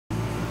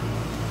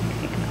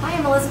Hi,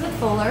 I'm Elizabeth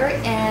Fuller,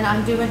 and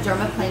I'm doing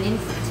dermaplaning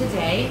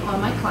today on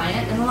my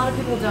client. And a lot of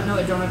people don't know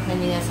what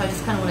dermaplaning is, so I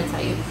just kind of want to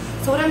tell you.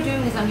 So what I'm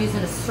doing is I'm using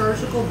a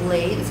surgical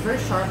blade. It's very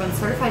sharp. I'm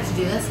certified to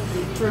do this,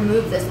 to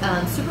remove this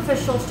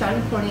superficial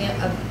stratum cornea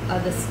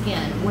of the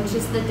skin, which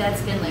is the dead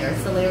skin layer.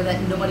 It's the layer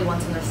that nobody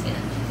wants in their skin.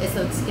 It's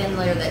the skin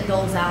layer that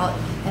dulls out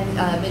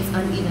and makes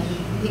uneven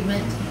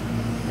pigment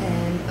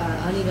and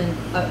uneven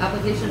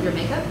application of your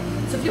makeup.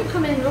 So if you'll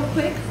come in real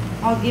quick,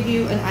 I'll give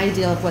you an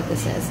idea of what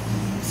this is.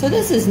 So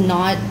this is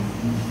not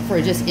for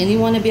just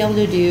anyone to be able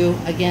to do.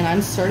 Again,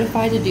 I'm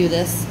certified to do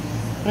this,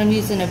 but I'm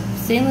using a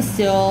stainless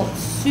steel,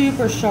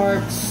 super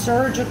sharp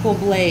surgical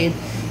blade,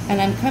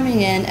 and I'm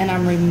coming in and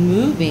I'm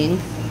removing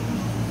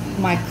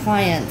my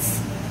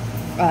client's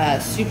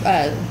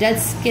dead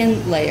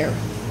skin layer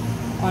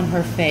on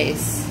her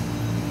face.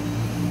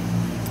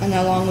 And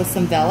along with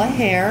some Vela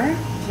hair,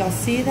 y'all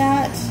see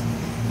that?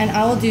 And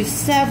I will do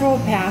several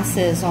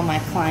passes on my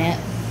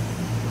client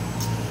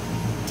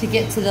to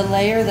get to the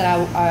layer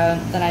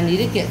that I need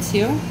to get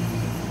to.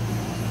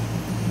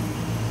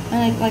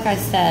 And like I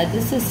said,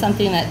 this is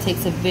something that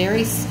takes a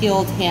very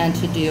skilled hand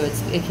to do.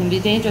 It can be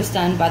dangerous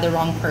done by the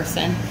wrong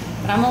person.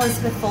 But I'm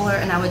Elizabeth Fuller,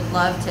 and I would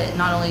love to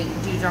not only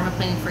do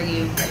dermaplaning for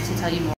you, but to tell you more.